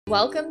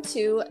Welcome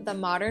to the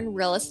Modern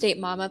Real Estate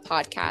Mama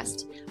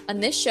podcast. On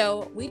this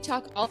show, we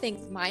talk all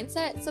things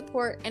mindset,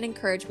 support, and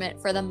encouragement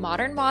for the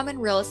modern mom in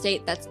real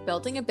estate that's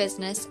building a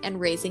business and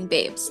raising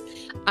babes.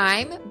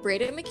 I'm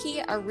Brayden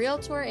McKee, a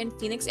realtor in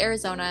Phoenix,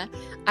 Arizona.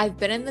 I've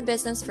been in the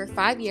business for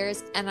 5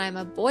 years, and I'm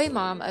a boy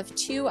mom of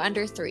 2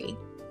 under 3.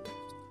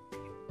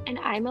 And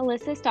I'm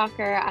Alyssa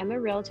Stalker. I'm a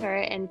realtor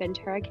in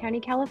Ventura County,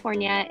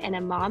 California, and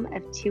a mom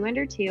of 2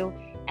 under 2.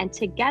 And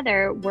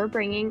together, we're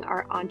bringing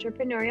our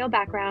entrepreneurial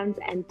backgrounds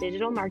and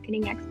digital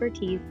marketing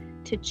expertise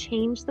to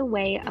change the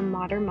way a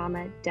modern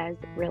mama does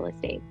real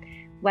estate.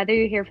 Whether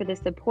you're here for the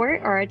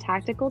support or our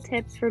tactical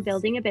tips for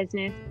building a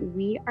business,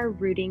 we are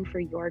rooting for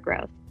your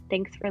growth.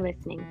 Thanks for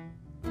listening.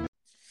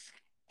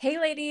 Hey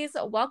ladies,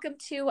 welcome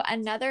to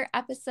another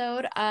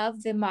episode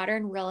of the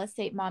Modern Real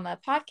Estate Mama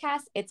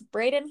podcast. It's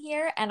Brayden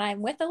here and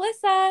I'm with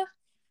Alyssa.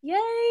 Yay,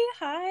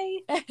 hi.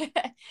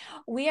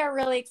 We are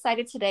really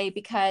excited today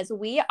because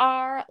we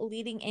are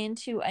leading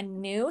into a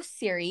new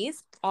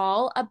series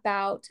all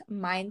about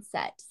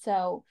mindset.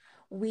 So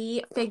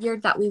we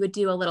figured that we would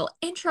do a little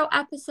intro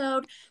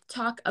episode,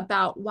 talk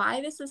about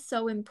why this is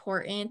so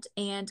important,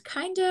 and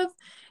kind of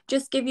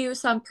just give you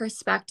some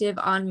perspective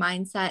on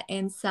mindset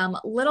and some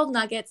little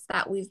nuggets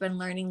that we've been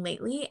learning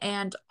lately.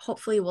 And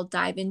hopefully we'll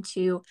dive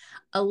into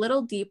a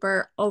little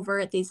deeper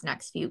over these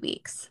next few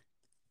weeks.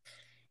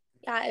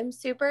 Yeah, I'm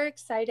super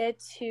excited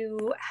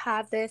to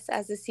have this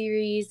as a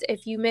series.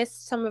 If you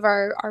missed some of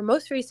our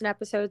most recent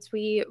episodes,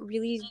 we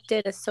really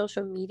did a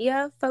social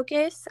media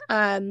focus.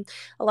 A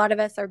lot of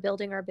us are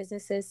building our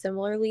businesses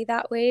similarly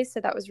that way. So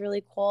that was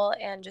really cool.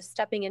 And just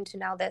stepping into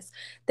now this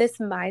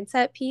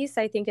mindset piece,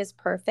 I think is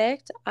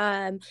perfect.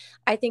 I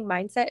think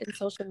mindset and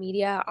social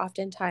media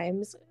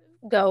oftentimes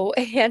go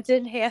hand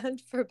in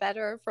hand, for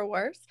better or for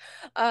worse.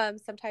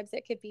 Sometimes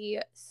it could be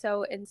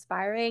so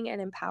inspiring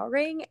and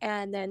empowering,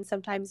 and then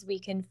sometimes we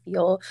can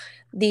feel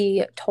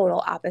the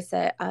total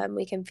opposite.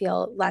 We can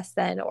feel less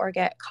than or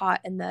get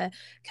caught in the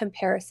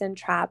comparison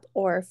trap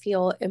or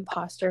feel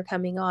imposter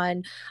coming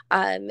on.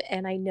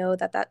 And I know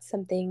that that's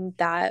something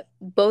that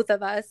both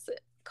of us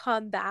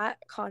combat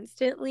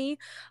constantly.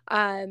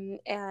 And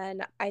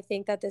I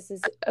think that this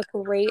is a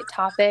great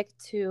topic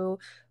to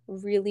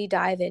really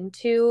dive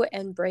into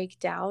and break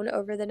down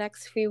over the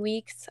next few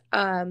weeks.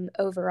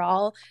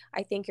 Overall,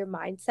 I think your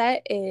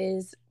mindset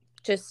is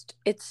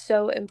it's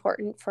so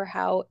important for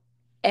how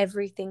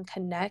everything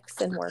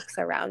connects and works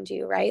around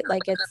you, right?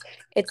 Like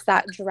it's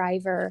that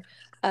driver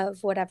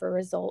of whatever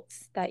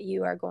results that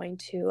you are going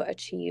to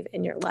achieve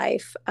in your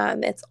life.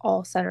 It's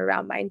all centered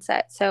around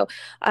mindset. So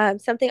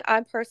something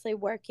I'm personally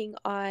working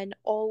on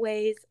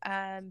always,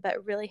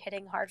 but really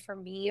hitting hard for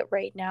me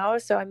right now.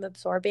 So I'm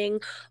absorbing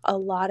a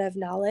lot of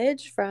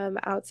knowledge from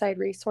outside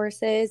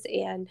resources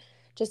and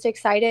just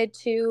excited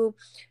to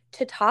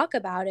talk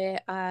about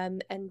it,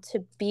 and to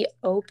be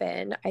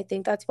open. I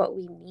think that's what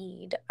we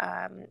need,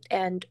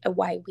 and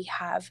why we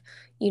have,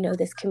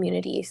 this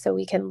community, so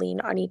we can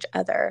lean on each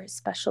other,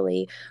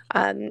 especially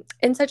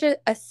in such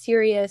a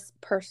serious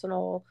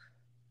personal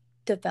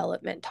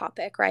development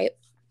topic, right?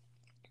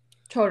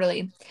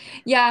 Totally.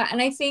 Yeah. And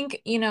I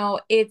think,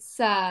 it's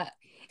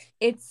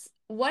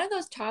one of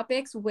those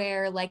topics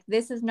where like,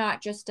 this is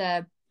not just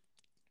a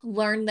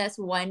learn this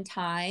one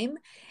time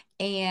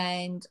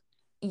and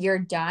you're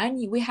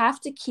done. We have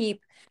to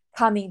keep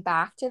coming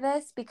back to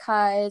this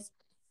because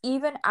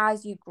even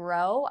as you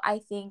grow, I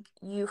think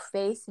you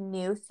face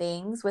new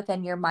things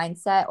within your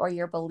mindset or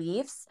your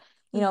beliefs.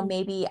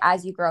 Maybe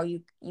as you grow,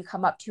 you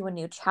come up to a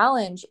new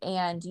challenge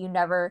and you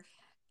never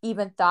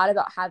even thought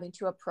about having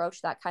to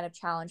approach that kind of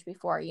challenge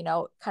before,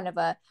 kind of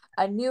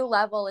a new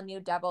level, a new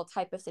devil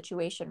type of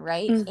situation,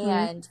 right? Mm-hmm.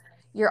 And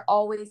you're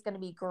always going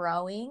to be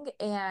growing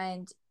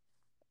and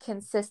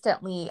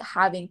consistently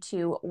having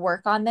to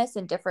work on this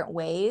in different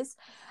ways.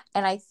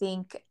 And I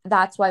think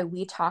that's why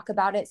we talk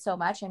about it so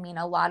much. I mean,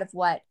 a lot of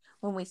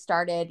when we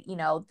started,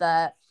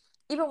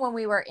 even when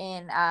we were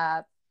in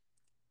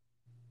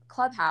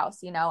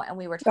Clubhouse, and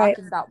we were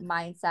talking about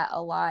mindset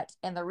a lot.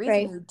 And the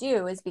reason we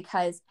do is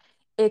because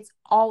it's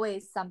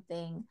always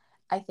something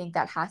I think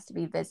that has to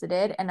be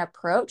visited and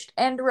approached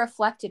and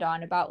reflected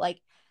on about, like,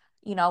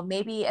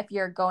 maybe if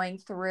you're going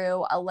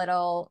through a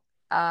little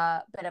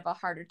bit of a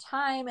harder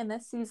time in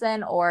this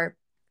season, or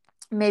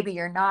maybe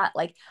you're not,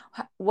 like,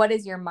 what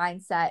is your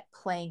mindset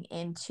playing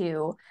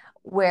into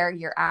where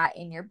you're at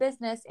in your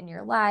business, in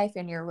your life,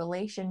 in your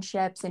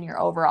relationships, in your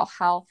overall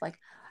health? Like,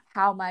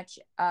 how much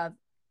of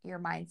your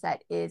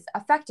mindset is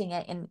affecting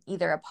it in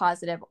either a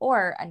positive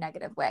or a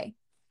negative way?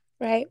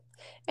 Right.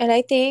 And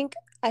I think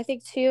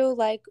too,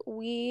 like,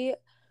 we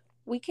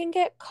can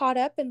get caught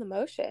up in the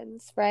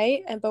motions,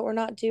 right? But we're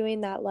not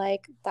doing that,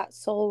 like, that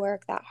soul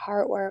work, that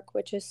heart work,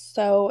 which is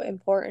so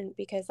important,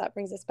 because that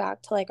brings us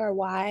back to, like, our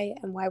why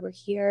and why we're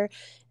here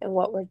and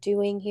what we're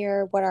doing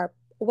here, what our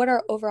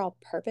overall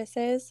purpose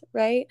is,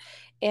 right?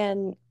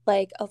 And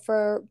like,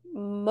 for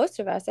most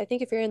of us, I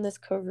think if you're in this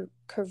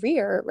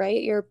career,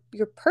 right, your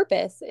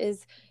purpose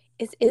is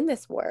is in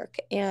this work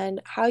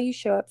and how you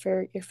show up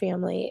for your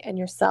family and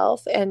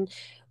yourself. And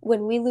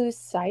when we lose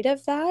sight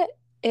of that,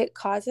 it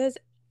causes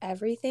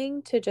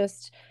everything to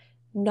just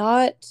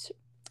not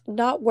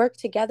not work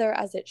together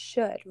as it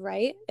should,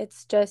 right?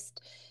 It's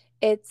just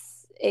it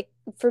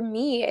for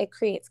me it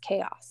creates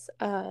chaos.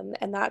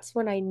 And that's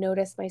when I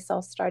notice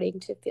myself starting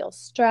to feel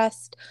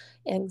stressed,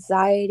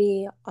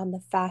 anxiety, on the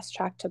fast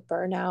track to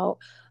burnout.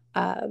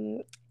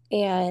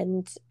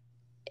 And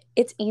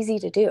it's easy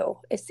to do.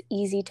 It's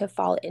easy to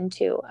fall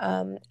into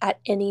at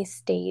any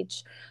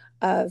stage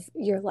of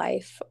your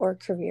life or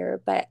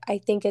career. But I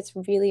think it's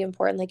really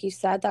important, like you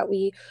said, that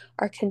we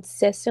are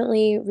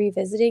consistently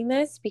revisiting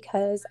this,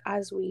 because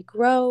as we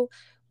grow,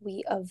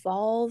 we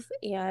evolve,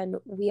 and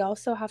we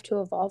also have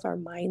to evolve our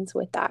minds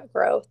with that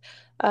growth.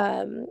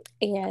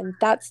 And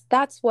that's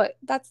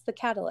the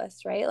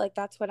catalyst, right? Like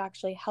that's what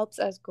actually helps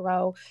us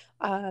grow,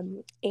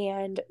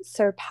 and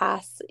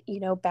surpass,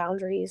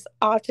 boundaries.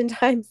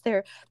 Oftentimes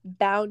they're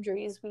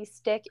boundaries we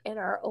stick in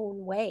our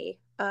own way.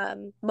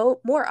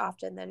 More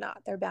often than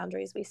not, they're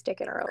boundaries we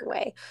stick in our own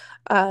way.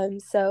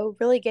 So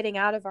really getting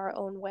out of our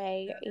own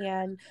way,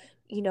 and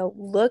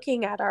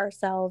looking at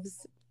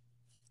ourselves,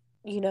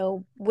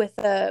 with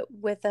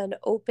an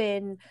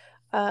open,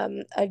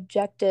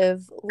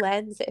 objective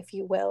lens, if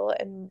you will,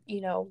 and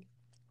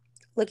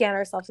looking at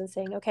ourselves and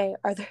saying, okay,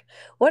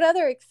 what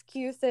other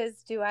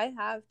excuses do I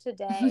have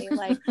today?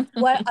 Like,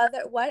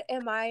 what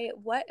am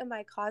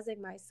I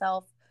causing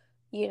myself,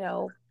 you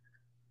know,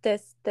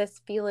 this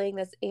feeling,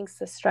 this angst,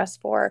 this stress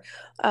for,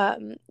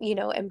 and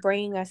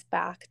bringing us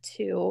back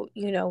to,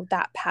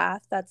 that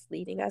path that's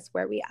leading us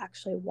where we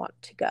actually want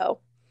to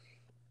go.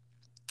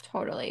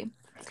 Totally.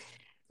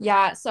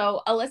 Yeah.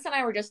 So Alyssa and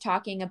I were just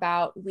talking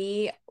about,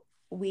 we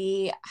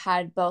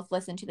had both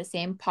listened to the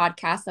same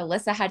podcast.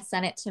 Alyssa had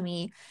sent it to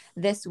me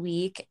this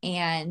week,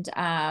 and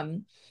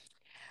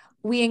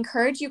we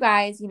encourage you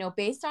guys,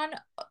 based on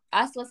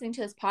us listening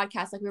to this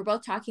podcast, like we were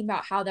both talking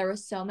about how there were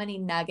so many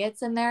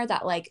nuggets in there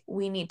that like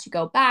we need to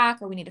go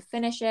back, or we need to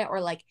finish it, or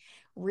like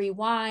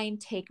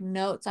rewind, take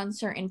notes on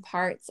certain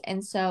parts.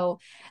 And so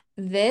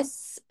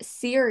this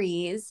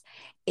series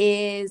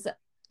is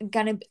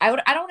gonna, I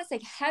don't want to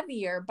say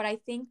heavier, but I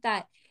think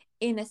that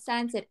in a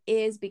sense it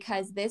is,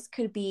 because this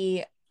could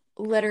be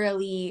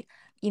literally,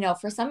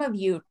 for some of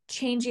you,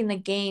 changing the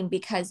game,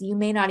 because you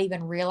may not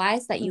even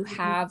realize that you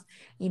have,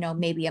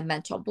 maybe a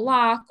mental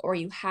block, or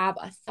you have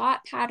a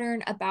thought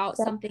pattern about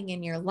Yep. something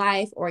in your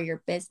life or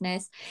your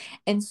business.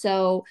 And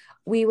so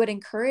we would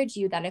encourage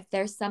you that if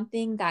there's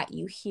something that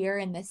you hear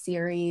in the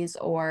series,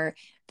 or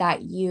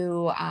that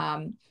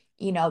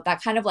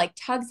that kind of like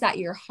tugs at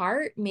your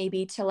heart,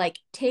 maybe to like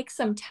take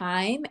some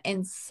time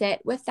and sit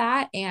with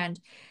that, and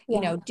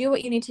Yeah. do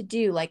what you need to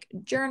do, like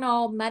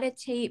journal,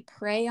 meditate,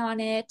 pray on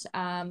it,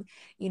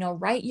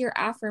 write your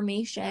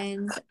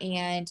affirmations,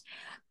 and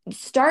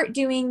start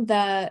doing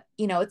the,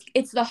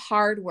 it's the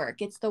hard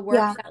work. It's the work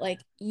Yeah. that like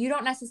you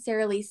don't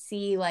necessarily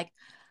see, like,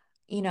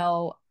 you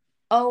know,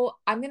 oh,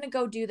 I'm going to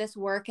go do this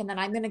work and then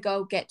I'm going to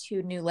go get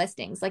 2 new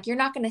listings. Like you're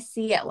not going to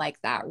see it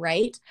like that,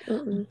 right?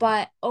 Mm-mm.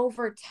 But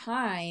over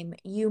time,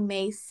 you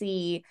may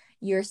see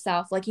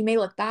yourself, like you may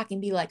look back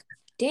and be like,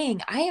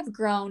 dang, I have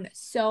grown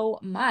so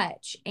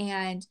much.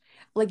 And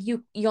like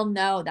you'll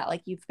know that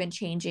like you've been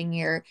changing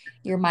your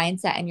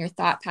mindset and your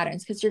thought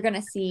patterns, because you're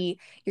gonna see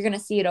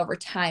it over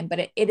time.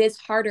 But it is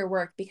harder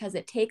work, because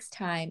it takes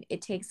time,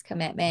 it takes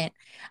commitment.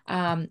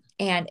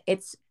 And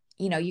it's,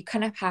 you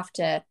kind of have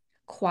to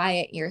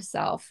quiet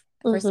yourself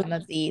for Mm-hmm. some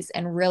of these,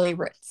 and really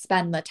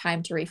spend the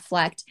time to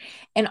reflect,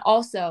 and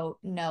also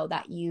know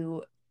that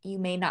you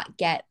may not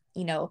get,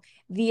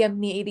 the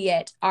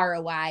immediate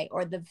ROI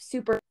or the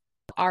super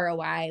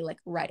ROI like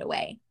right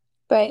away.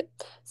 But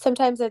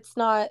sometimes it's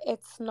not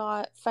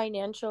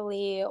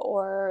financially,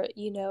 or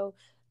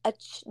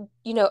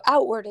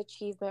outward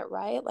achievement,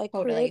 right? Like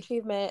career Totally.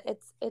 achievement,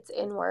 it's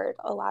inward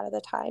a lot of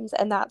the times,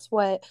 and that's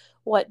what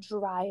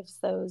drives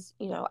those,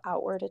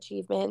 outward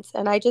achievements.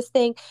 And I just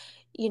think,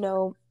 you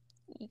know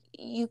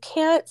you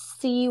can't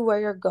see where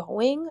you're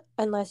going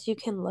unless you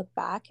can look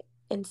back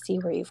and see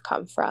where you've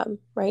come from,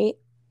 right?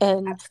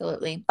 And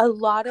Absolutely. a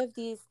lot of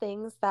these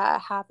things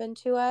that happen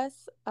to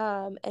us,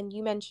 and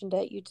you mentioned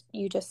it,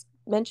 you just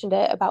mentioned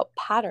it about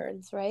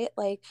patterns, right?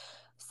 Like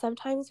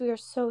sometimes we are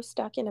so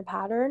stuck in a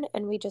pattern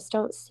and we just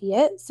don't see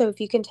it. So if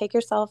you can take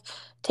yourself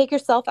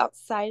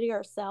outside of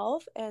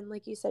yourself, and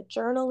like you said,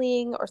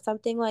 journaling or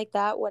something like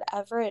that,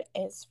 whatever it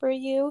is for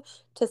you,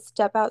 to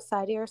step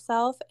outside of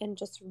yourself and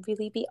just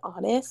really be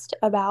honest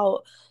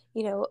about,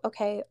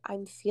 okay,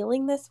 I'm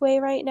feeling this way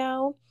right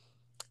now.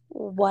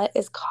 What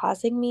is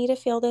causing me to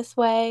feel this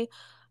way?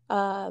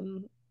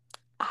 Um,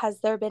 has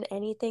there been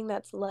anything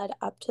that's led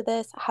up to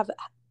this?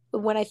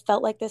 When I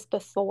felt like this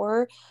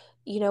before,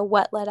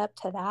 what led up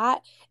to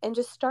that? And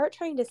just start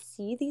trying to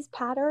see these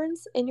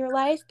patterns in your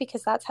life,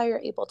 because that's how you're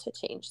able to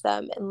change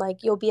them. And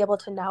like you'll be able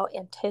to now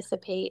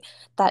anticipate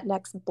that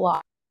next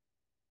block.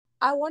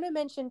 I want to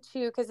mention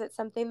too, because it's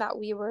something that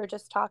we were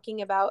just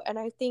talking about, and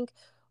I think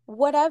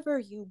whatever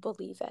you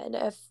believe in,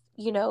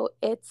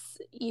 it's,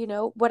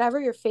 whatever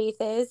your faith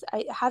is,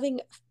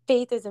 having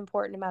faith is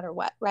important no matter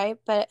what, right?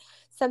 But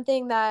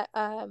something that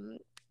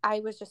I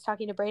was just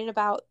talking to Brayden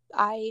about,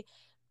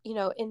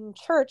 in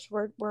church,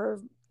 we're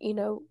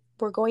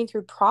going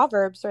through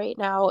Proverbs right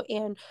now,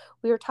 and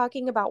we were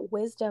talking about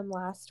wisdom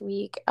last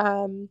week.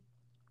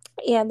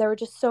 And there were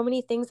just so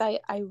many things I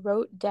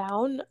wrote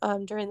down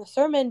during the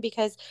sermon,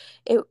 because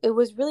it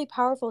was really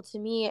powerful to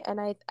me. And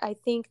I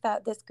think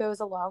that this goes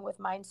along with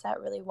mindset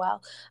really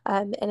well.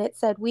 And it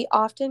said, we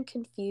often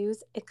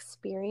confuse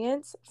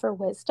experience for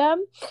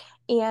wisdom,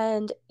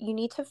 and you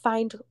need to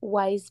find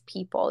wise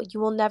people. You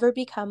will never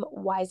become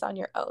wise on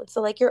your own.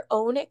 So, like, your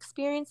own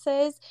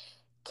experiences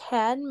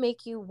can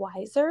make you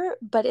wiser,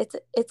 but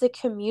it's a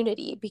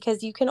community,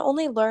 because you can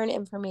only learn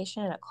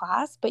information in a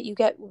class, but you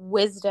get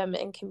wisdom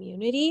in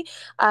community,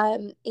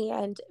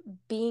 and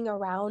being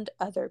around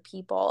other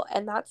people.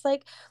 And that's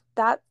like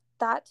that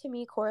to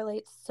me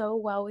correlates so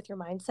well with your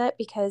mindset,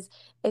 because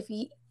if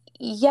you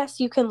yes,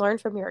 you can learn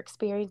from your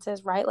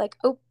experiences, right? Like,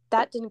 oh,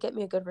 that didn't get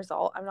me a good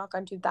result, I'm not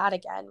going to do that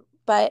again.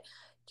 But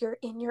you're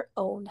in your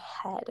own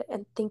head,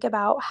 and think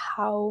about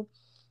how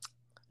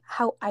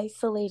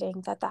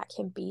isolating that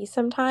can be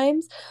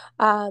sometimes.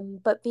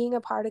 But being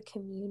a part of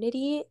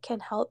community can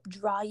help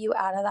draw you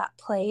out of that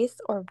place,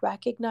 or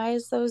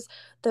recognize those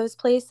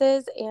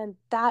places. And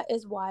that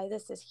is why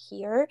this is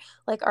here,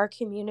 like our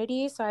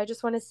community. So I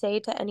just want to say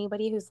to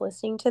anybody who's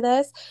listening to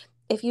this,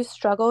 if you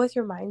struggle with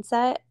your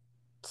mindset,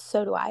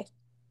 so do I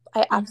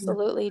Mhm.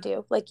 absolutely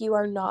do. Like, you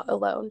are not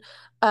alone.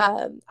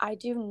 I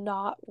do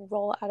not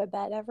roll out of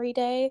bed every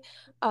day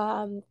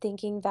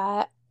thinking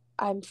that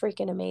I'm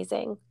freaking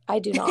amazing. I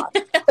do not.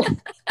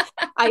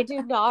 I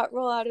do not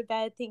roll out of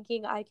bed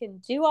thinking I can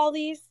do all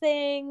these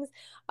things.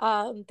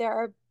 There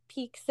are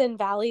peaks and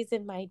valleys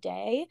in my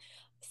day.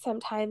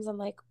 Sometimes I'm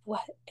like,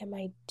 what am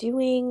I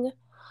doing?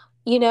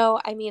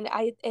 I mean,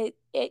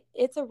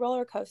 it's a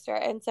roller coaster.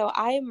 And so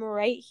I'm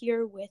right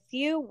here with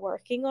you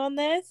working on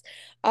this.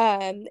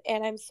 And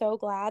I'm so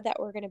glad that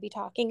we're going to be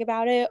talking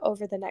about it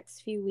over the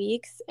next few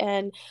weeks.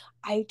 And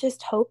I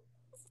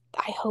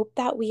hope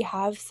that we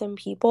have some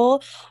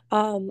people,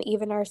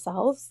 even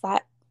ourselves,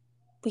 that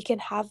we can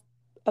have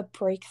a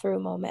breakthrough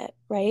moment,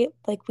 right?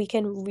 Like, we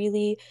can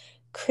really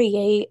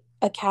create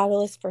a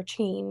catalyst for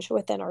change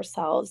within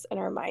ourselves and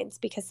our minds,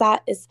 because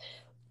that is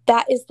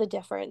the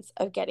difference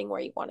of getting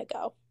where you want to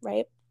go,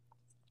 right?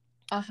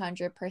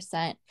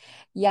 100%.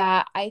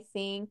 Yeah, I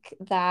think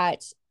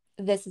that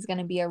this is going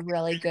to be a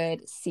really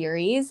good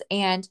series.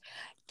 And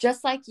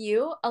just like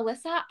you,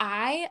 Alyssa,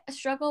 I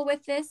struggle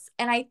with this.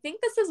 And I think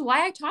this is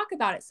why I talk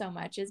about it so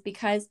much, is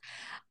because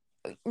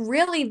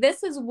really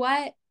this is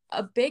what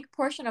a big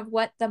portion of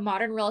what the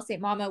Modern Real Estate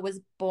Mama was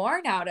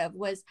born out of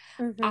was.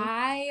 Mm-hmm.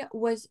 I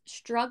was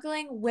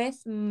struggling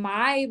with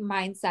my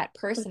mindset Mm-hmm.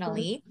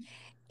 personally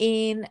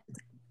in,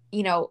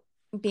 you know,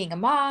 being a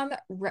mom,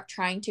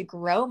 trying to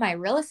grow my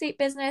real estate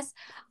business.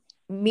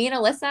 Me and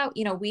Alyssa,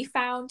 we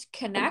found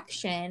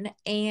connection,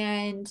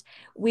 and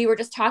we were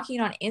just talking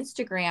on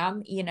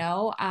Instagram,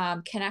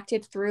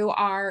 connected through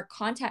our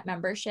content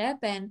membership.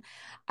 And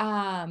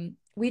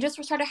we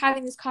just started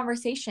having these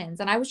conversations.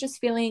 And I was just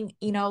feeling,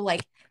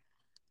 like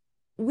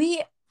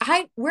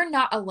we're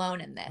not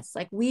alone in this.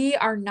 Like, we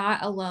are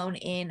not alone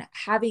in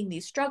having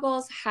these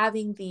struggles,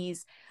 having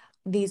these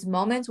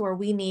moments where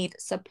we need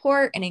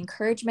support and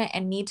encouragement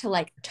and need to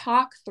like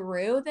talk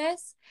through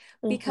this.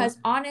 Mm-hmm. Because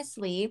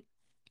honestly,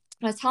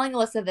 I was telling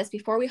Alyssa this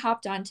before we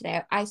hopped on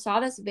today. I saw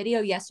this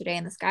video yesterday,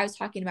 and this guy was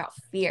talking about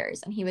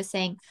fears, and he was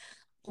saying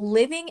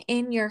living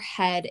in your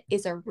head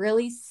is a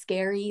really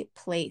scary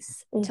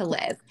place to Mm-hmm.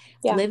 live.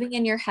 Yeah. Living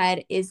in your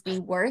head is the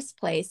worst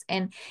place.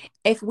 And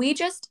if we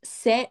just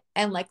sit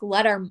and like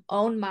let our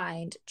own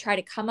mind try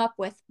to come up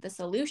with the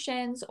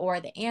solutions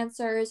or the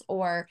answers,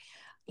 or,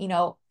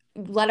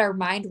 let our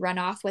mind run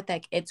off with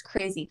like its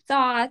crazy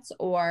thoughts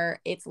or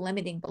its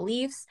limiting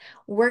beliefs,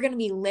 we're going to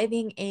be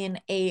living in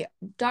a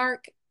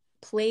dark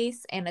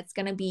place, and it's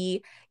going to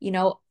be,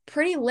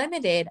 pretty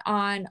limited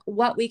on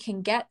what we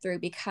can get through,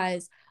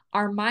 because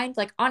our mind,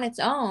 like on its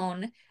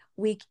own,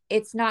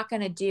 it's not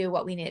going to do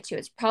what we need it to.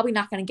 It's probably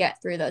not going to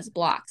get through those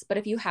blocks. But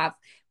if you have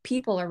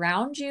people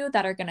around you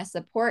that are going to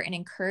support and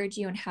encourage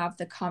you and have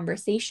the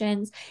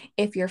conversations,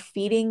 if you're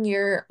feeding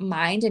your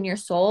mind and your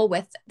soul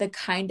with the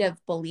kind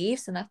of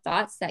beliefs and the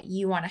thoughts that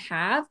you want to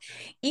have,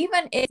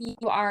 even if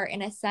you are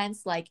in a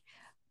sense like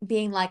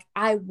being like,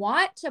 I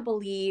want to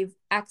believe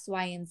X,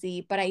 Y, and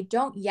Z, but I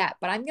don't yet.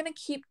 But I'm going to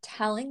keep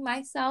telling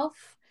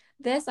myself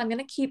this. I'm going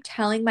to keep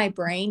telling my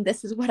brain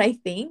this is what I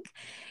think.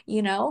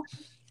 You know,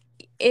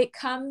 it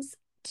comes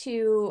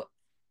to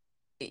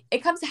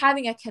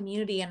having a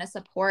community and a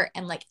support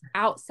and like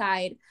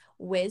outside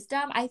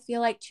wisdom, I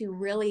feel like, to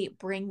really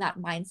bring that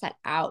mindset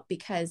out.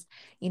 Because,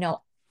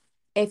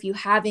 if you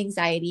have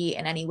anxiety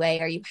in any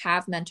way, or you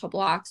have mental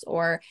blocks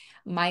or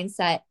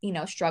mindset,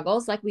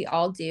 struggles, like we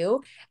all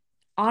do,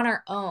 on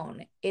our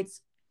own,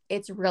 it's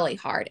really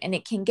hard, and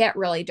it can get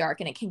really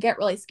dark, and it can get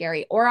really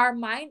scary, or our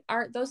mind,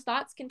 those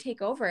thoughts can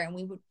take over, and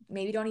we would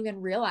maybe don't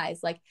even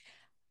realize like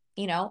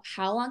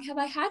how long have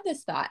I had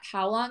this thought?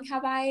 How long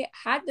have I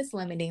had this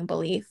limiting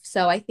belief?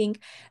 So I think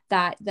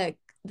that the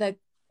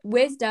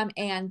wisdom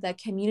and the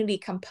community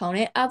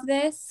component of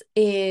this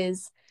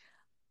is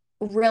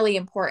really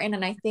important.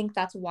 And I think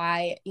that's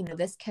why,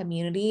 this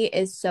community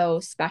is so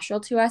special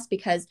to us,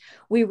 because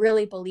we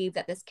really believe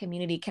that this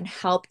community can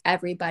help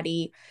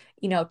everybody,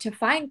 to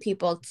find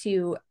people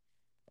to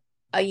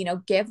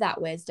give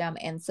that wisdom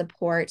and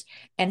support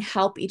and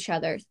help each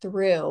other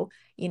through,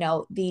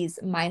 these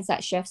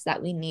mindset shifts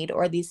that we need,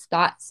 or these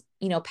thoughts,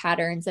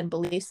 patterns and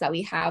beliefs that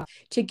we have,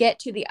 to get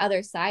to the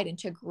other side and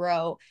to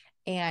grow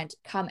and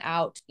come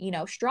out,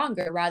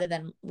 stronger, rather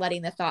than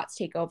letting the thoughts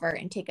take over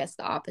and take us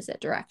the opposite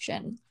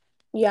direction.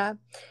 Yeah.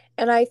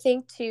 And I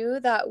think too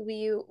that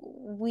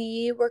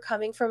we were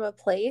coming from a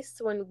place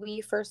when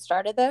we first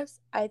started this.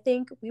 I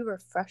think we were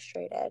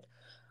frustrated.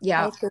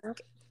 Yeah,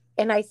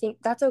 I think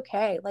that's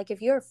okay. Like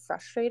if you're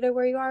frustrated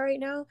where you are right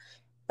now,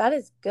 that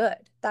is good.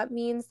 That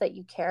means that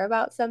you care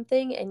about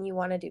something and you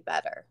want to do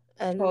better.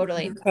 And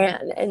totally. you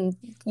can. And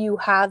you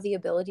have the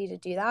ability to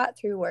do that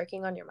through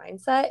working on your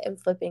mindset and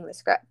flipping the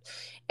script.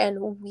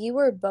 And we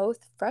were both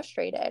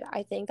frustrated.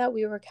 I think that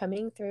we were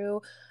coming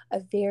through a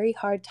very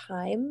hard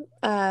time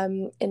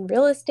in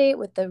real estate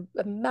with a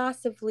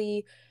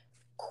massively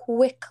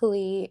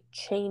quickly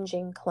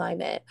changing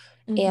climate,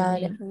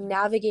 and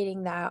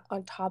navigating that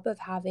on top of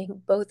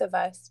having both of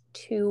us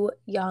two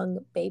young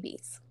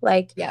babies.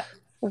 Like Yeah.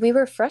 we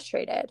were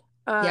frustrated.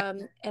 Yeah.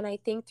 And I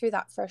think through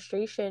that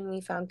frustration,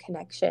 we found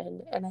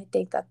connection. And I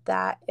think that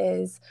that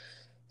is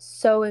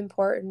so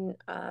important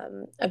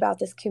about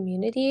this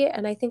community.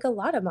 And I think a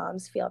lot of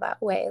moms feel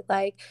that way.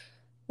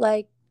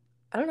 Like,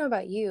 I don't know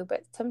about you,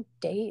 but some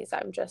days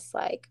I'm just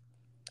like,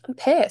 I'm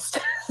pissed.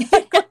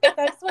 Like,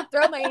 I just want to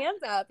throw my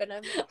hands up and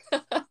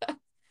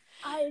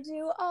I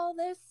do all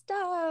this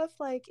stuff,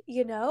 like,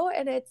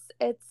 and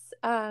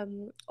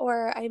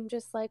or I'm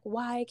just like,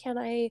 why can't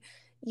I,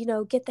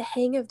 get the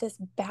hang of this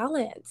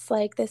balance,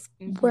 like this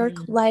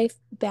work-life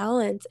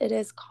balance? It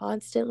is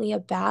constantly a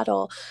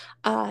battle.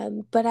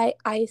 But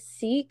I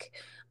seek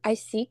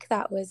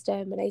that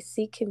wisdom, and I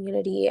seek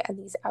community and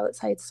these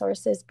outside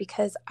sources,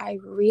 because I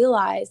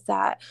realize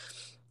that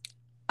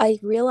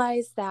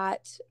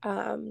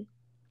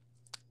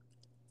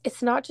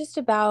it's not just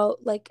about,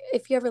 like,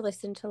 if you ever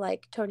listen to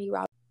like Tony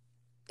Robbins.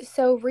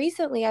 So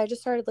recently I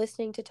just started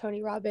listening to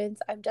Tony Robbins.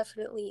 I'm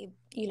definitely,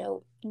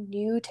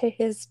 new to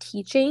his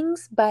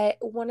teachings, but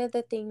one of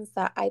the things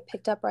that I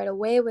picked up right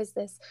away was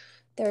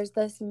there's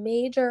this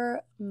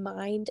major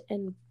mind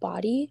and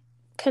body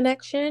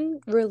connection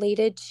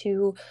related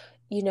to,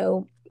 you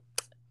know,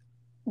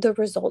 the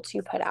results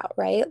you put out,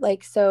 right?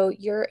 Like, so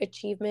your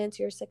achievements,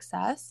 your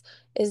success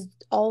is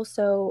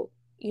also,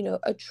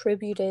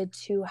 attributed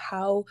to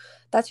how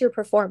that's your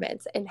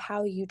performance, and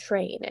how you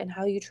train, and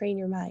how you train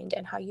your mind,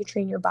 and how you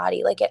train your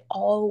body. Like it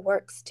all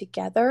works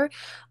together.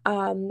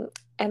 And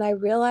I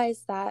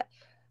realized that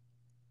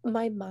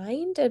my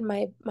mind and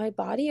my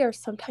body are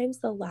sometimes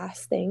the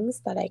last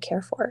things that I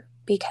care for,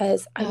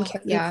 because I'm Oh,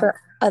 caring yeah.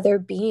 for other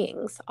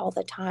beings all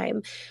the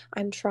time.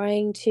 I'm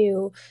trying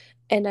to,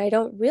 and I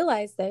don't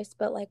realize this,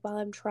 but like while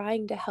I'm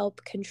trying to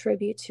help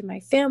contribute to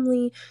my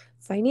family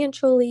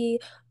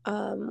financially,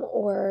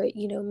 or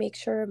make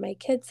sure my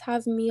kids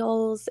have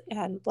meals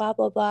and blah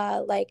blah blah,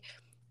 like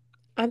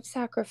I'm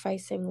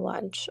sacrificing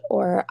lunch,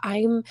 or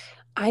I'm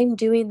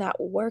doing that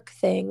work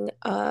thing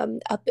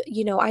up,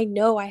 I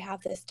know I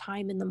have this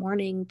time in the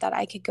morning that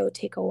I could go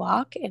take a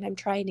walk, and I'm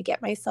trying to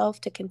get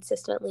myself to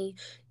consistently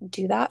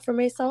do that for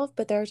myself,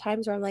 but there are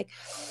times where I'm like,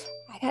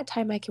 I got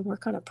time, I can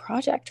work on a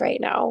project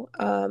right now.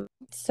 Yeah.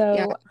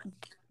 So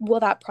will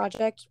that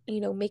project,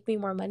 make me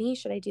more money?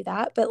 Should I do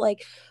that? But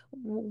like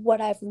what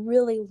I've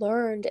really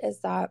learned is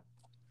that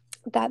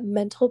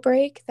mental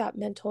break, that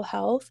mental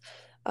health,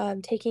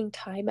 taking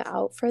time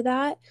out for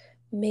that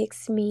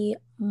makes me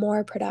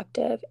more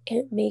productive.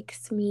 It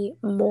makes me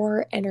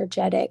more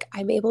energetic.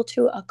 I'm able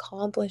to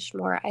accomplish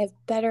more. I have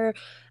better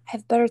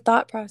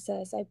thought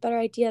process. I have better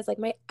ideas. Like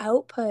my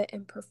output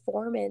and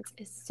performance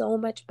is so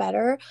much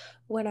better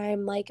when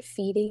I'm like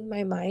feeding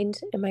my mind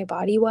and my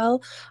body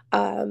well.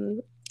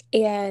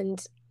 And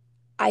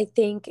I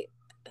think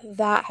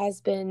that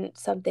has been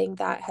something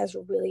that has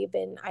really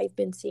been, I've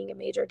been seeing a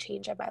major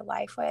change in my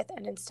life with.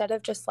 And instead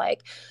of just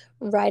like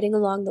riding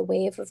along the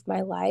wave of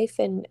my life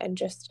and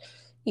just,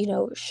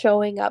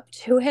 showing up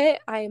to it,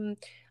 I'm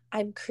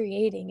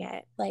creating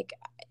it, like,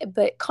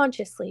 but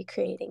consciously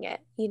creating it.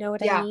 You know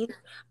what I Yeah.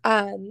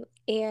 mean?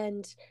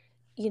 And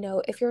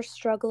if you're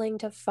struggling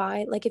to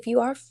find, like, if you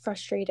are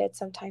frustrated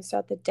sometimes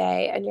throughout the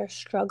day and you're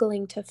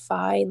struggling to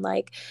find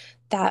like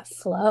that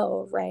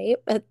flow, right?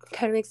 It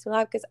kind of makes me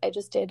laugh because I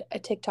just did a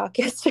TikTok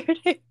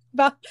yesterday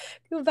about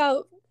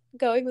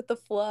going with the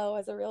flow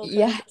as a realtor,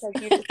 Yes.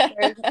 because you just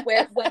shared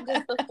when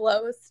does the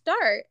flow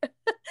start?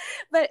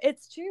 But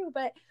it's true.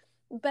 But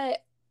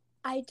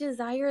I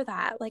desire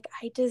that. Like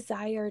I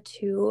desire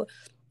to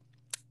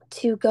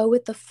go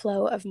with the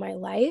flow of my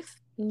life,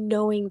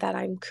 knowing that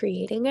I'm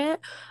creating it.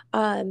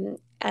 And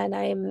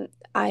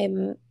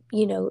I'm,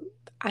 you know,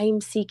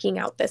 I'm seeking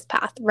out this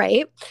path,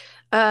 right?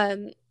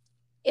 Um,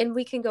 and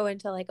we can go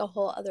into like a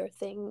whole other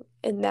thing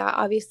in that,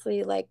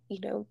 obviously, like,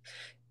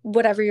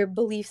 whatever your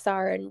beliefs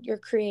are and your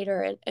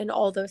creator and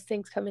all those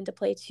things come into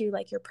play too,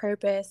 like your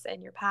purpose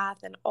and your path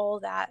and all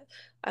that.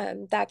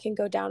 That can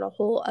go down a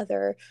whole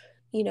other,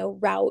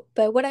 route.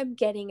 But what I'm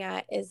getting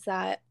at is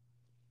that,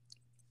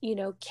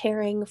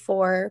 caring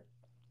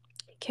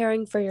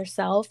for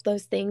yourself,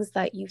 those things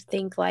that you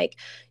think like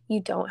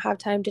you don't have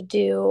time to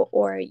do,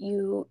 or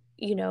you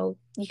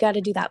got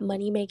to do that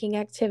money making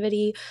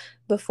activity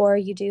before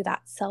you do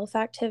that self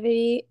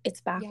activity.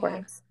 It's Yeah,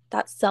 backwards.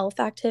 That self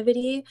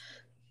activity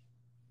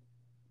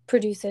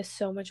produces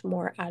so much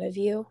more out of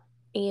you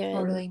and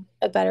totally.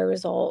 a better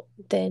result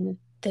than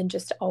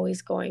just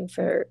always going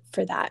for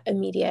that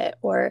immediate.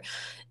 Or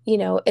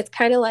it's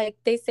kind of like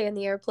they say in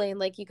the airplane,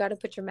 like you got to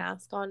put your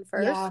mask on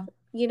first.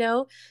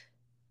 Yeah.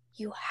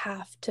 You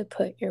have to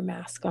put your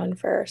mask on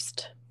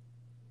first.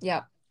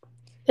 Yeah.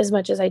 As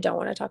much as I don't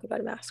want to talk about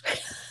a mask.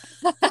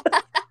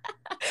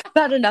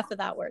 Not enough of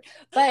that word.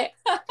 But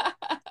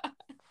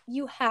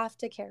you have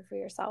to care for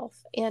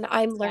yourself. And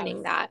I'm Yes.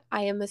 learning that.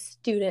 I am a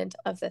student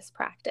of this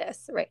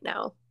practice right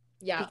now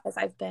Yeah. because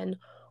I've been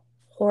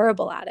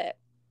horrible at it.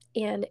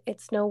 And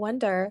it's no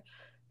wonder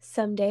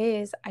some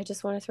days I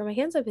just want to throw my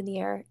hands up in the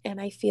air and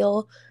I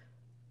feel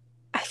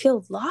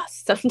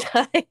lost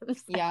sometimes. I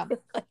Yeah.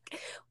 feel like,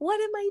 what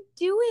am I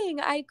doing?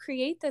 I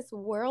create this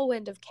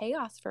whirlwind of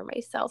chaos for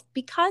myself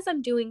because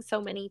I'm doing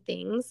so many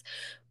things,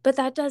 but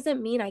that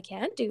doesn't mean I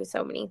can't do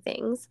so many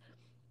things.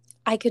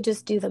 I could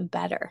just do them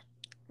better.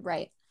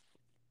 Right.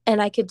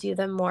 And I could do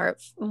them more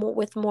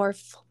with more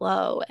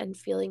flow and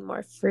feeling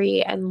more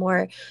free and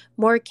more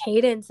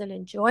cadence and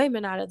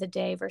enjoyment out of the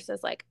day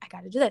versus like, I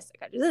got to do this, I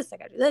got to do this, I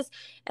got to do this.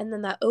 And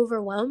then that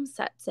overwhelm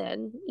sets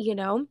in.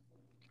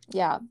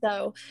 Yeah.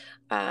 So,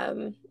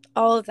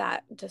 all of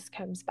that just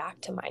comes back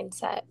to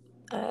mindset.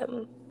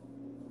 Um,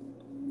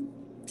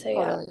 so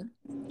yeah. Totally.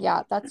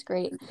 Yeah, that's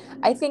great.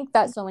 I think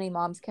that so many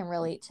moms can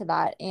relate to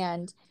that.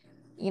 And,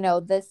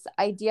 this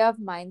idea of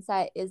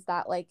mindset is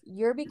that like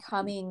you're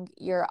becoming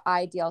your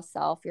ideal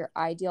self, your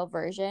ideal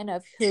version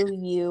of who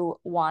you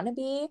want to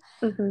be.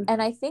 Mm-hmm.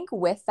 And I think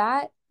with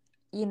that,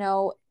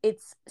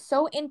 it's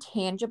so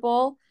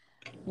intangible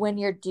when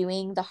you're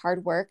doing the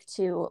hard work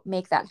to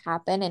make that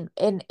happen.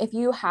 And if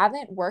you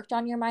haven't worked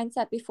on your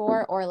mindset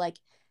before, or like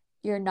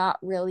you're not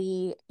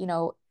really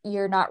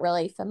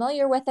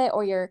familiar with it,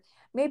 or you're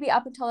maybe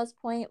up until this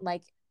point,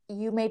 like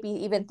you may be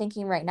even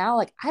thinking right now,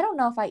 like, I don't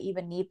know if I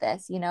even need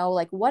this,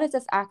 like, what is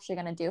this actually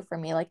going to do for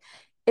me? Like,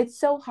 it's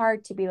so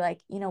hard to be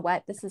like, you know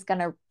what, this is going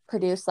to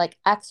produce like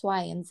X,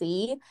 Y, and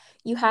Z.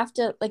 You have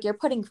to, like, you're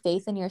putting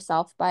faith in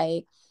yourself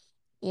by,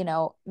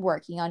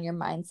 working on your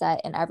mindset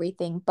and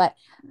everything. But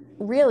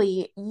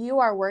really, you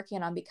are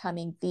working on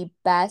becoming the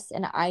best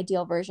and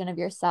ideal version of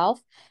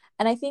yourself.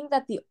 And I think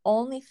that the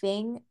only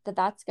thing that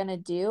that's going to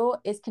do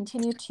is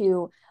continue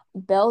to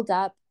build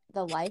up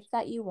the life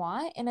that you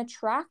want and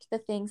attract the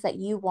things that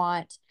you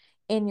want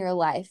in your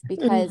life.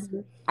 Because Mm-hmm.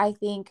 I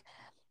think,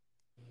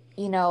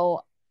 you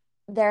know,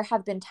 there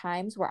have been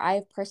times where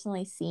I've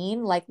personally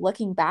seen, like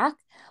looking back,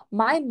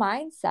 my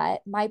mindset,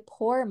 my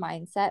poor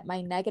mindset,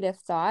 my negative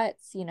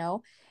thoughts,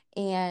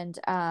 and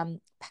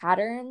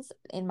patterns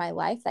in my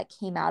life that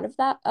came out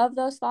of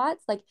those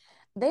thoughts, like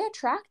they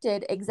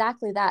attracted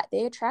exactly that.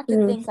 They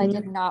attracted things I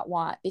did Mm-hmm. not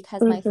want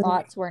because my Mm-hmm.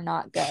 thoughts were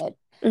not good.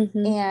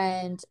 Mm-hmm.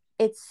 And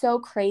it's so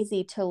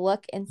crazy to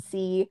look and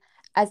see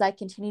as I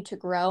continue to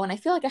grow. And I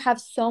feel like I have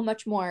so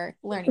much more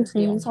learning to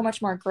do and so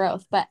much more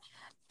growth, but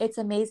it's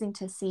amazing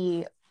to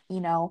see,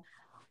 you know,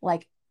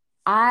 like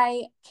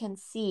I can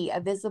see a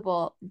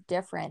visible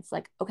difference.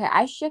 Like, okay,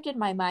 I shifted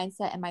my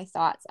mindset and my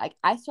thoughts. Like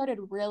I started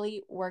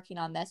really working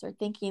on this or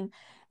thinking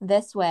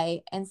this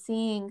way and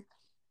seeing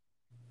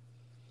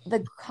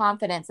the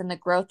confidence and the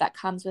growth that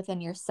comes within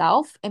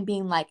yourself and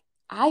being like,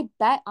 I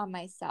bet on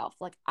myself.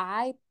 Like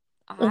I,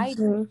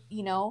 Mm-hmm.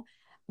 you know,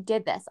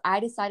 did this. I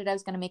decided I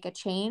was going to make a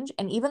change.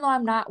 And even though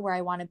I'm not where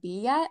I want to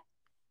be yet,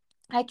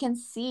 I can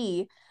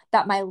see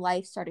that my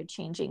life started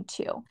changing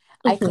too.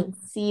 I Mm-hmm. can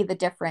see the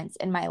difference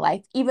in my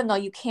life, even though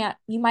you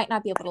might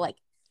not be able to like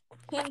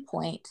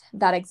pinpoint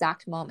that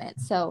exact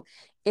moment. So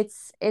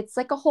it's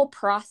like a whole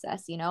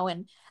process,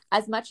 and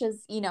as much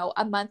as,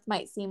 a month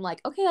might seem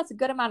like, okay, that's a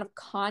good amount of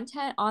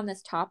content on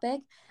this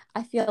topic,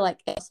 I feel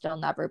like it'll still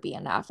never be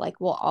enough. Like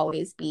we'll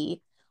always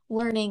be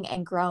learning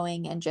and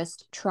growing and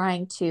just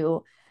trying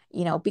to,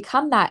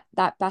 become that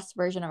best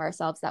version of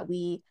ourselves that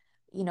we,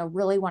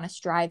 really want to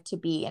strive to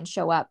be and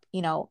show up,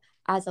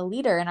 as a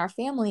leader in our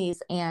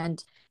families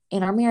and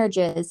in our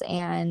marriages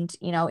and,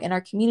 in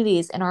our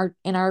communities and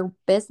in our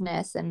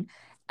business and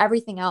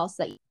everything else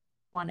that you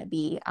want to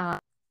be,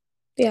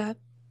 Yeah.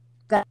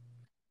 that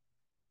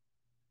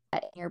in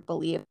your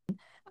belief,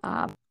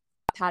 um,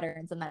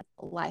 patterns and that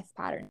life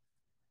pattern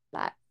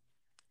that.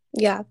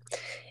 Yeah.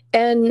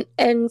 And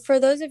for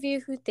those of you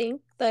who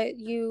think that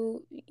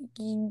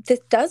this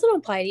doesn't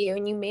apply to you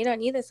and you may not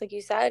need this, like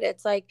you said,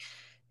 it's like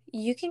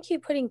you can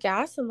keep putting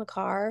gas in the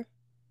car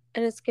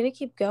and it's going to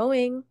keep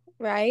going,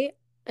 right?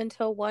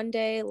 until one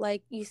day,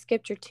 like, you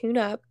skipped your tune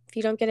up. If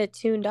you don't get it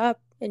tuned up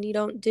and you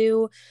don't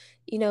do,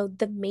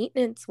 the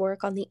maintenance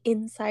work on the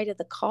inside of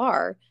the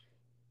car,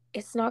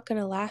 it's not going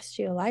to last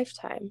you a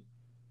lifetime.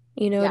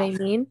 You know what Yeah. I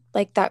mean?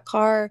 Like, that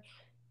car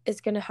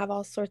is going to have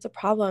all sorts of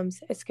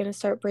problems. It's going to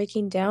start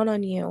breaking down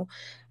on you.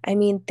 I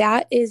mean,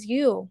 that is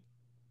you.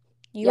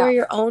 You are Yeah.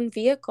 your own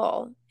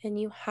vehicle, and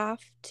you have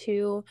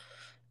to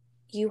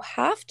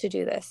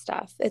do this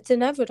stuff. It's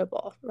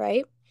inevitable,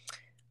 right?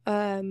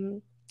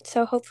 Um,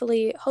 so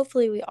hopefully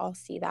we all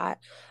see that.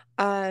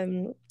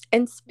 And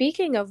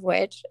speaking of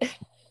which,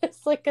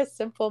 it's like a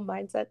simple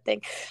mindset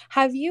thing.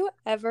 Have you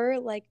ever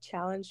like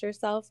challenged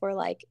yourself where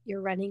like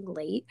you're running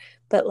late,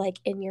 but like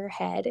in your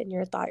head and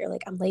your thought, you're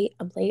like, I'm late,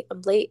 I'm late,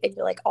 I'm late, and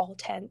you're like all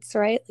tense,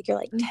 right? Like you're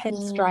like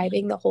tense Mhm.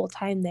 driving the whole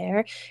time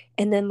there,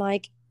 and then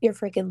like you're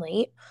freaking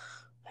late.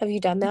 Have you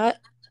done that?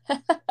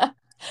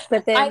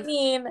 But I then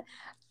mean,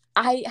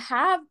 I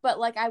have, but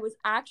like I was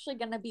actually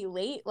gonna be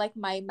late. Like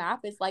my map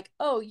is like,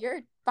 oh,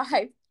 you're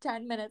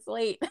 5-10 minutes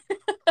late.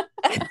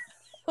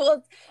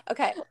 well,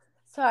 okay.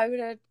 So I'm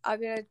gonna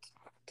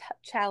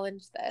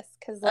challenge this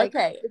because like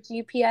Okay. the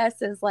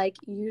GPS is like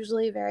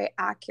usually very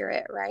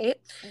accurate, right?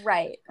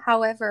 Right.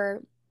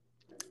 However,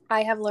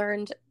 I have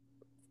learned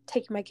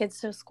taking my kids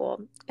to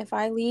school. If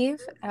I leave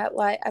at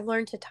what I've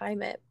learned to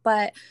time it,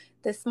 but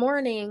this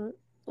morning,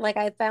 like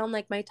I found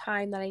like my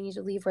time that I need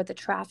to leave where the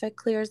traffic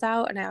clears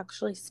out, and I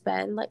actually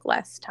spend like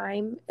less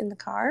time in the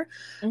car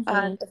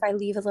Hmm. if I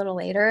leave a little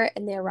later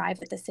and they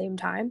arrive at the same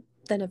time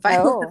than if I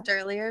Oh. left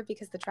earlier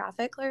because the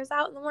traffic clears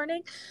out in the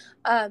morning.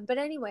 But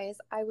anyways,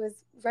 I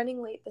was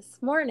running late this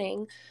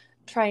morning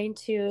trying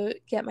to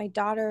get my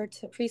daughter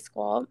to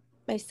preschool.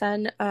 My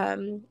son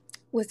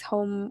was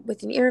home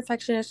with an ear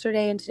infection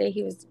yesterday, and today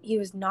he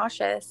was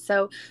nauseous,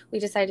 so we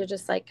decided to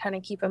just like kind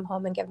of keep him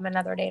home and give him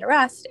another day to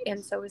rest.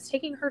 And so I was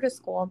taking her to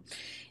school,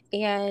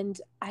 and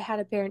I had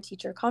a parent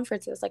teacher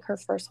conference. It was like her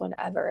first one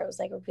ever. It was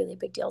like a really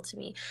big deal to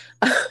me.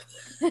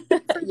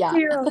 For Yeah. 2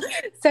 year old.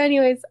 So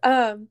anyways,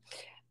 I'm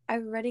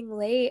running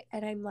late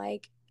and I'm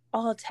like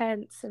all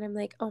tense, and I'm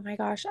like, oh my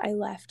gosh, I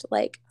left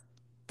like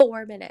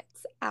 4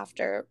 minutes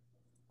after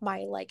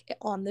my like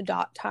on the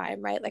dot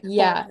time, right? Like four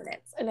Yeah.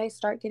 minutes. And I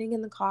start getting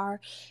in the car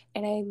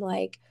and I'm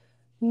like,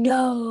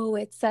 no,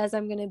 it says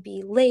I'm going to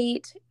be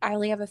late. I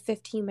only have a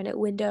 15-minute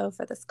window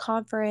for this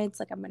conference.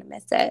 Like, I'm going to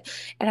miss it.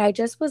 And I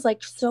just was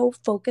like so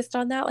focused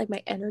on that. Like,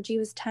 my energy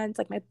was tense.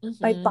 Like, my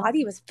Hmm.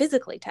 body was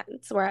physically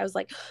tense, where I was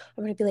like,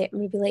 I'm going to be late. I'm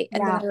going to be late.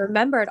 And then Yeah. I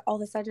remembered all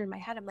of a sudden in my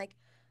head, I'm like,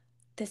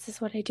 this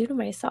is what I do to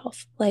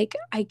myself. Like,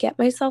 I get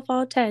myself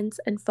all tense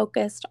and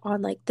focused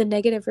on like the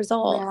negative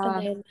result. And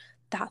Yeah. then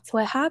that's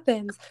what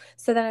happens.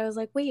 So then I was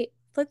like, wait,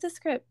 flip the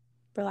script,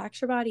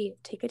 relax your body,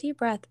 take a deep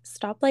breath,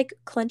 stop like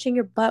clenching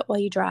your butt while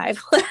you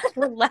drive, like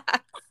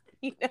relax,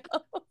 you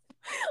know?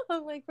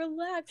 I'm like,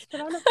 relax, put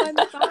on a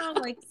fun song,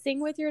 like sing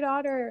with your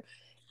daughter.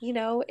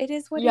 It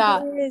is what it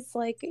Yeah. is.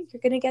 Like,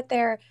 you're gonna get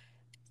there.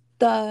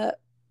 The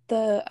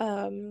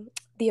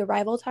the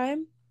arrival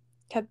time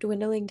kept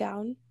dwindling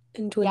down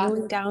and Yeah.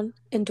 dwindling down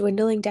and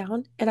dwindling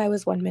down, and I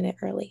was 1 minute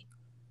early.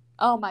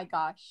 Oh my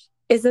gosh.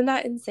 Isn't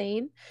that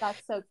insane?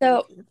 That's so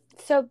So, crazy.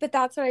 but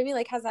that's what I mean.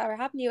 Like, has that ever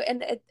happened to you?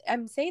 And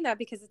I'm saying that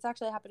because it's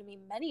actually happened to me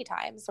many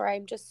times where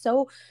I'm just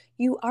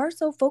you are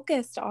so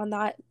focused on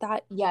that,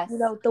 Yes.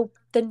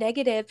 the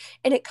negative,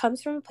 and it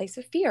comes from a place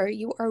of fear.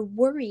 You are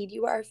worried,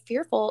 you are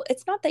fearful.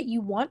 It's not that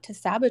you want to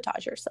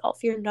sabotage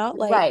yourself. You're not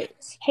like,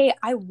 Right. hey,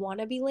 I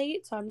want to be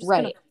late, so I'm just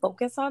going to Right.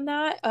 focus on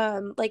that.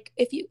 Like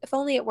if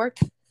only it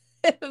worked.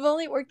 If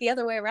only it worked the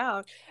other way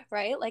around,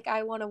 right? Like,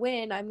 I want to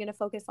win, I'm going to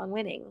focus on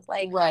winning.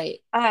 Like, Right.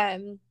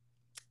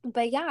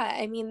 but yeah,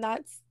 I mean,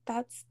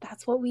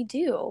 that's what we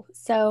do.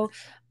 So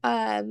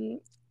I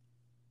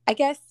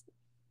guess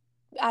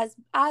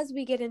as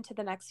we get into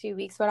the next few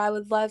weeks, what I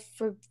would love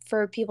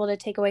for people to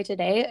take away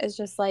today is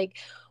just like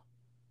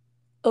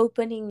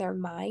opening their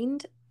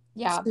mind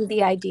Yeah. to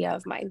the idea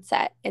of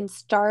mindset, and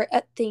start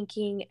at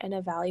thinking and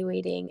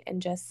evaluating,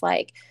 and just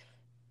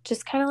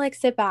kind of like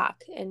sit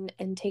back and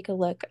take a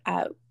look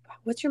at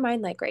what's your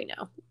mind like right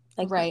now.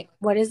 Like, Right.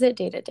 what is it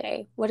day to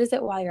day? What is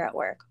it while you're at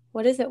work?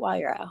 What is it while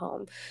you're at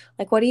home?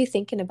 Like, what are you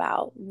thinking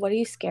about? What are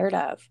you scared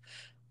of?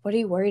 What are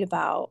you worried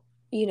about?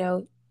 You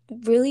know,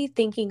 really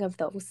thinking of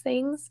those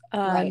things,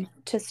 Right.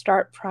 to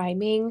start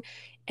priming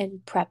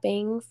and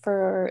prepping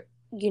for,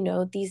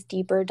 these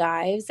deeper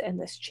dives and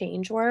this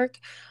change work.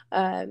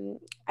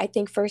 I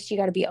think first you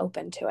got to be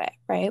open to it,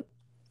 right?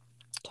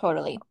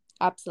 Totally.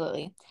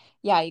 Absolutely.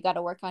 Yeah, you got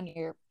to work on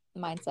your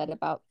mindset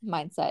about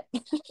mindset.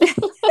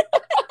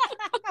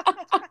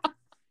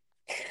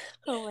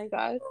 Oh my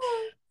God.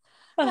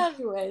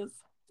 Anyways.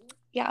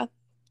 Yeah.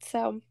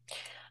 So,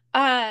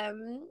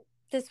 um,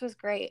 this was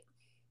great.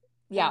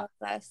 I Yeah. love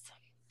this.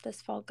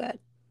 This felt good.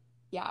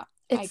 Yeah.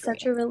 I It's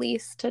such agree. a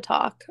release to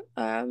talk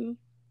when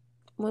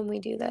we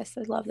do this.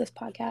 I love this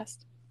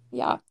podcast.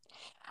 Yeah.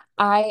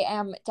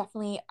 I'm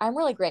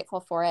really grateful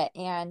for it.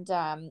 And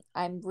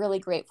I'm really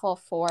grateful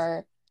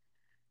for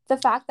the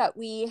fact that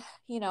we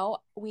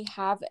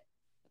have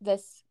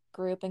this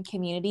group and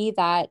community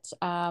that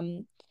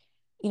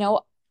you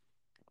know,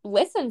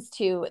 listens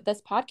to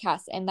this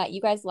podcast and that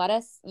you guys let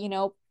us,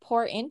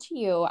 pour into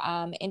you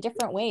in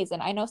different ways.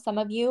 And I know some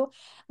of you,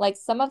 like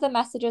some of the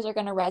messages are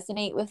going to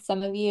resonate with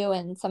some of you,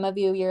 and some of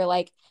you, you're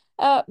like,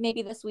 oh,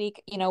 maybe this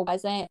week,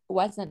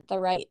 wasn't the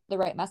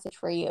right message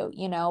for you,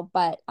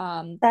 but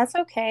That's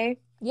okay.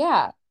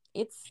 yeah,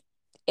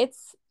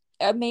 it's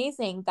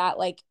amazing that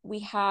like we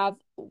have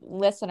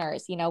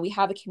listeners, we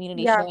have a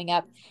community Yeah. showing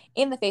up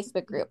in the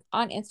Facebook group,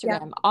 on Yeah.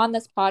 Instagram, on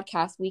this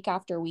podcast week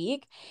after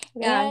week.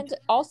 Yeah. And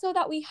also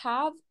that we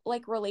have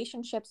like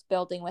relationships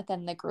building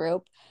within the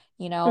group.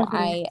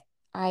 Hmm.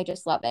 I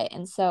just love it.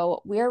 And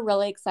so we're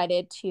really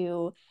excited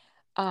to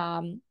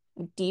um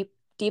deep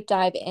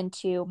dive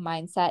into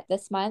mindset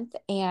this month,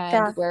 and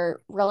Yeah.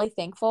 we're really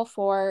thankful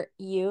for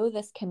you,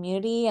 this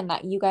community, and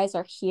that you guys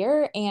are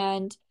here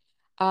and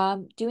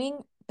doing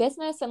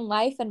business and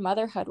life and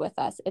motherhood with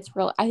us.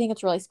 I think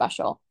it's really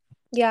special.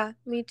 Yeah,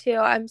 me too.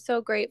 I'm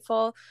so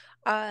grateful.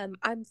 I'm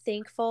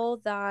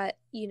thankful that,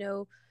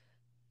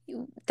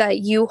 that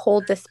you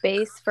hold the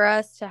space for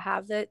us to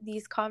have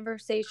these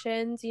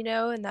conversations,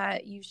 and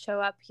that you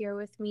show up here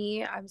with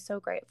me. I'm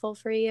so grateful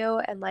for you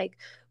and like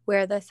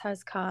where this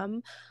has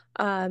come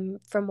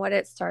from what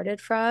it started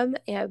from.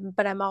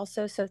 But I'm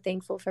also so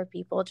thankful for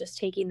people just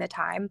taking the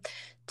time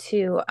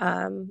to,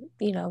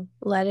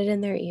 let it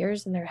in their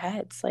ears and their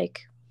heads.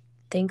 Like,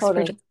 thanks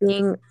for just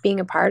Totally. being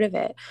a part of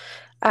it.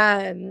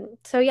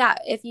 So yeah,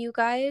 if you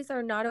guys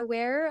are not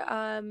aware,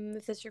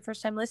 if this is your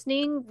first time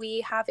listening,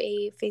 we have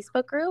a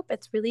Facebook group.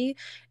 It's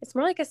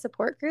more like a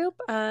support group,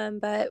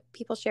 but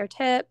people share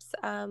tips.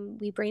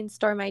 We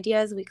brainstorm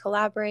ideas, we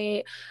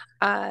collaborate,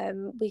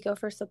 we go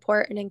for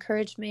support and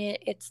encouragement.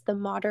 It's the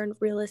Modern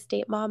Real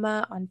Estate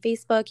Mama on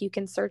Facebook. You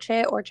can search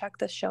it or check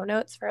the show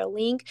notes for a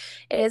link.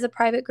 It is a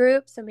private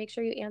group, so make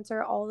sure you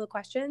answer all the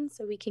questions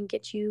so we can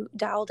get you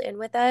dialed in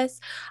with us.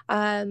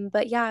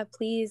 But yeah,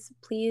 please,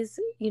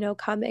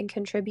 come and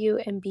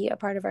contribute and be a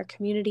part of our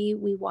community.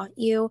 We want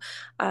you,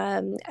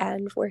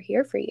 and we're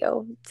here for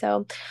you.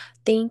 So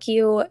thank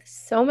you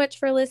so much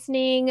for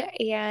listening,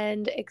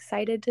 and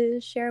excited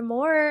to share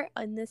more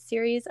on this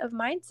series of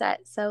mindset.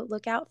 So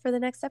look out for the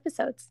next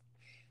episodes.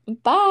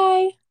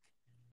 Bye.